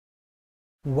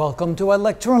Welcome to our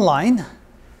lecture online.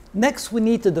 Next we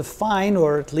need to define,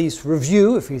 or at least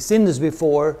review, if you've seen this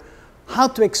before, how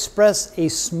to express a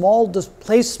small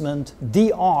displacement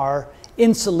dr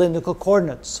in cylindrical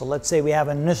coordinates. So let's say we have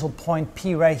an initial point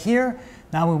P right here.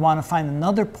 Now we want to find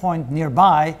another point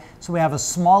nearby, so we have a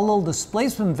small little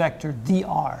displacement vector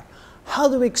dr. How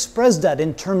do we express that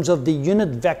in terms of the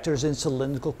unit vectors in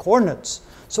cylindrical coordinates?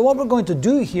 So what we're going to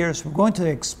do here is we're going to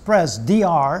express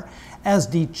dr as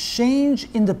the change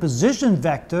in the position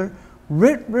vector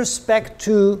with respect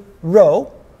to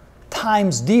rho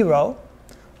times d rho,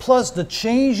 plus the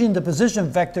change in the position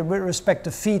vector with respect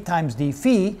to phi times d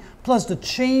phi, plus the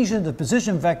change in the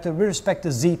position vector with respect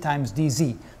to z times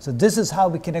dz. So this is how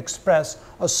we can express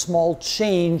a small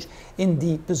change in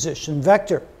the position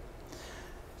vector.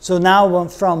 So now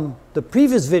from the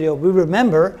previous video, we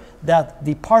remember that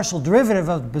the partial derivative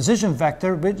of the position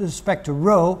vector with respect to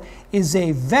rho is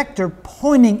a vector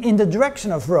pointing in the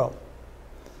direction of rho.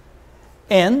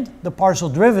 And the partial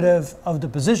derivative of the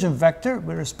position vector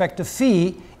with respect to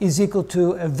phi is equal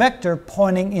to a vector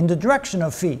pointing in the direction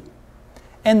of phi.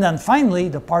 And then finally,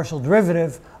 the partial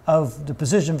derivative of the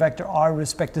position vector r with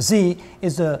respect to z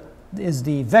is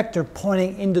the vector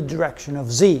pointing in the direction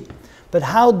of z. But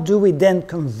how do we then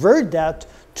convert that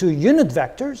to unit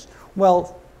vectors?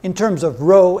 Well, in terms of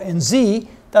rho and z,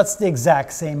 that's the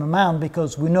exact same amount,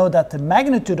 because we know that the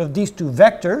magnitude of these two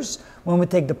vectors, when we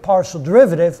take the partial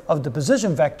derivative of the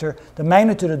position vector, the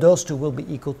magnitude of those two will be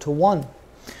equal to 1.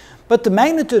 But the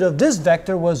magnitude of this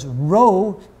vector was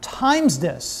rho times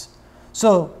this.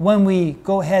 So when we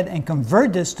go ahead and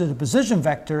convert this to the position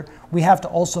vector, we have to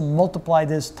also multiply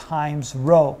this times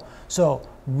rho. So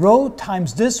rho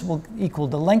times this will equal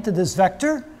the length of this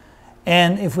vector.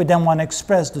 And if we then want to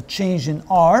express the change in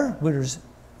r, which is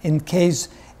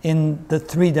in the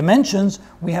 3 dimensions,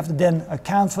 we have to then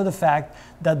account for the fact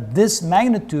that this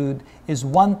magnitude is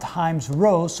 1 times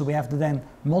rho, so we have to then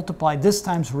multiply this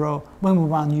times rho when we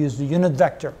want to use the unit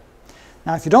vector.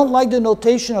 Now, if you don't like the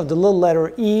notation of the little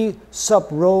letter e, sub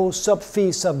rho, sub phi,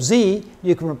 sub z,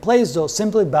 you can replace those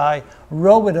simply by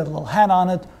rho with a little hat on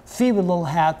it, phi with a little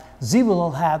hat, z with a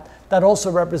little hat. That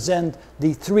also represent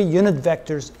the 3 unit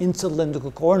vectors in cylindrical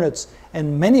coordinates.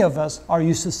 And many of us are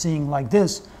used to seeing like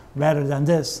this rather than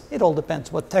this. It all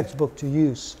depends what textbook to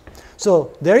use.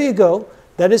 So there you go.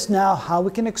 That is now how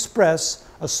we can express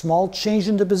a small change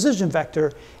in the position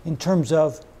vector in terms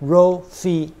of rho,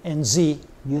 phi, and z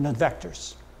unit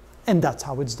vectors. And that's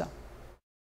how it's done.